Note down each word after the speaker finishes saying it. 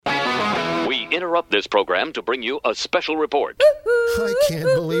interrupt this program to bring you a special report. I can't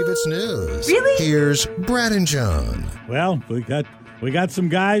believe it's news. Really? Here's Brad and John. Well, we got some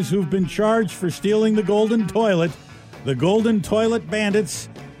guys who've been charged for stealing the golden toilet. The golden toilet bandits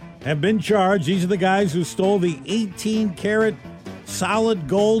have been charged. These are the guys who stole the 18-karat solid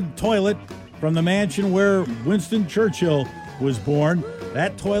gold toilet from the mansion where Winston Churchill was born.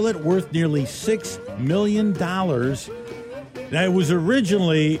 That toilet worth nearly $6 million. Now, it was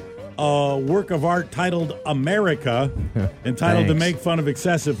originally a work of art titled America, entitled to make fun of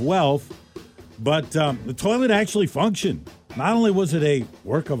excessive wealth. But the toilet actually functioned. Not only was it a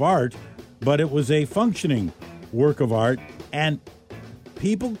work of art, but it was a functioning work of art. And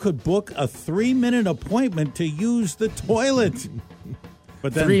people could book a 3-minute appointment to use the toilet.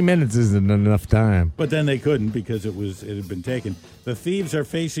 But then, 3 minutes isn't enough time. But then they couldn't because it had been taken. The thieves are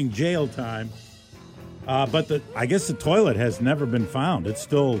facing jail time. But I guess the toilet has never been found. It's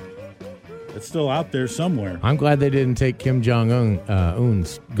still out there somewhere. I'm glad they didn't take Kim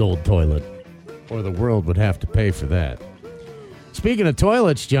Jong-un's gold toilet, or the world would have to pay for that. Speaking of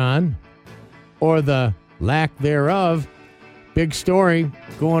toilets, John, or the lack thereof, big story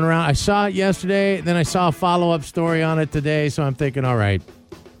going around. I saw it yesterday, then I saw a follow-up story on it today, so I'm thinking, all right,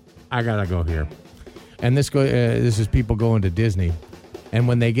 I got to go here. And this is people going to Disney. And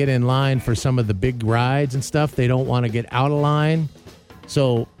when they get in line for some of the big rides and stuff, they don't want to get out of line.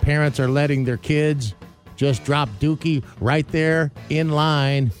 So parents are letting their kids just drop dookie right there in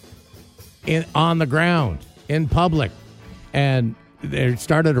line on the ground in public. And they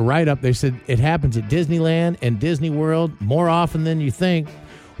started a write-up. They said it happens at Disneyland and Disney World more often than you think.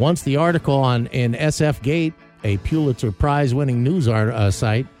 Once the article in SF Gate, a Pulitzer Prize-winning news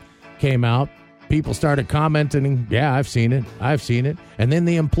site, came out, people started commenting, yeah, I've seen it. And then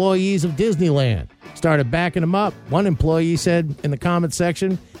the employees of Disneyland started backing them up. One employee said in the comment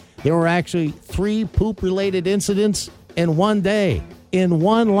section, there were actually 3 poop-related incidents in one day, in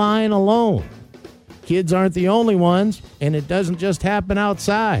one line alone. Kids aren't the only ones, and it doesn't just happen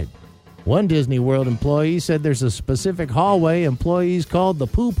outside. One Disney World employee said there's a specific hallway employees called the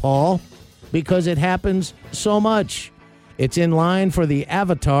poop hall because it happens so much. It's in line for the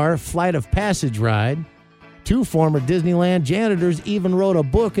Avatar Flight of Passage ride. 2 former Disneyland janitors even wrote a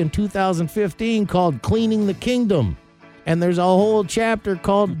book in 2015 called Cleaning the Kingdom. And there's a whole chapter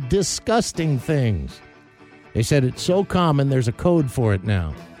called Disgusting Things. They said it's so common there's a code for it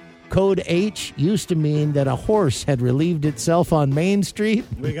now. Code H used to mean that a horse had relieved itself on Main Street.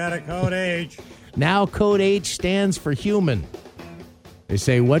 We got a Code H. Now Code H stands for human. They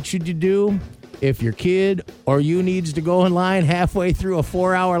say, what should you do if your kid or you needs to go in line halfway through a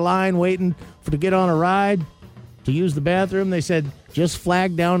 4-hour line waiting to get on a ride to use the bathroom? They said, just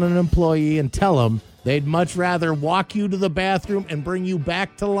flag down an employee and tell them they'd much rather walk you to the bathroom and bring you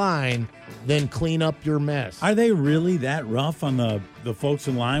back to line than clean up your mess. Are they really that rough on the folks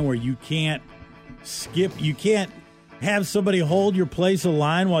in line where you can't skip, you can't have somebody hold your place in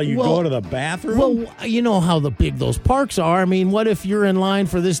line while you go to the bathroom? Well, you know how big those parks are. I mean, what if you're in line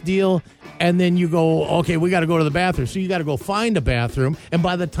for this deal and then you go, okay, we got to go to the bathroom. So you got to go find a bathroom. And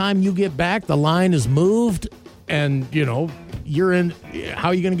by the time you get back, the line is moved and, you're in. How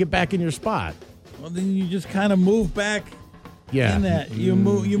are you going to get back in your spot? Well, then you just kind of move back. Yeah, in that.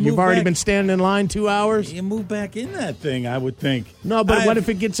 You've already been standing in line 2 hours? You move back in that thing, I would think. No, but what if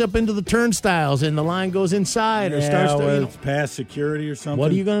it gets up into the turnstiles and the line goes inside or starts to... it's past security or something.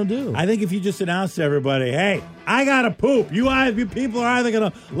 What are you going to do? I think if you just announce to everybody, hey, I got to poop. You people are either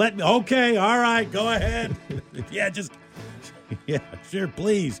going to let me... Okay, all right, go ahead. Yeah, sure,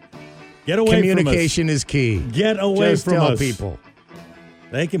 please. Get away from us. Communication is key. Get away just from tell us. people.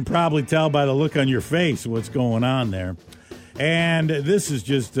 They can probably tell by the look on your face what's going on there. And this is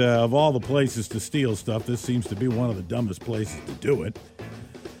just, of all the places to steal stuff, this seems to be one of the dumbest places to do it.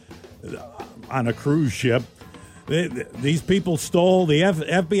 On a cruise ship. These people stole, the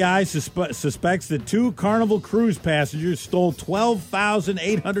FBI suspects that 2 Carnival cruise passengers stole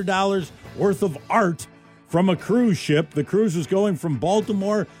 $12,800 worth of art from a cruise ship. The cruise was going from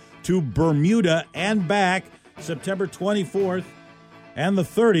Baltimore to Bermuda and back September 24th. And the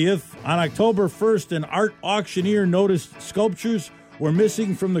 30th, on October 1st, an art auctioneer noticed sculptures were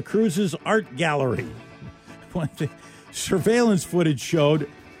missing from the cruise's art gallery. Surveillance footage showed,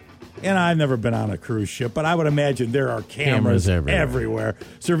 and I've never been on a cruise ship, but I would imagine there are cameras everywhere.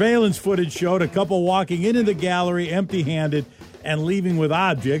 Surveillance footage showed a couple walking into the gallery empty-handed and leaving with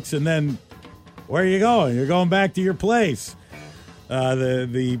objects, and then, where are you going? You're going back to your place.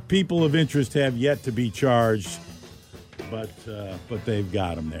 The people of interest have yet to be charged. But they've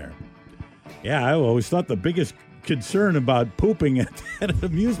got them there. Yeah, I always thought the biggest concern about pooping at an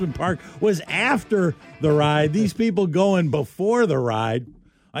amusement park was after the ride. These people going before the ride.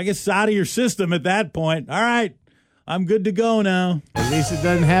 I guess it's out of your system at that point. All right, I'm good to go now. At least it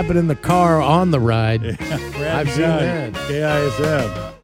doesn't happen in the car on the ride. Yeah, I've seen that. KISM.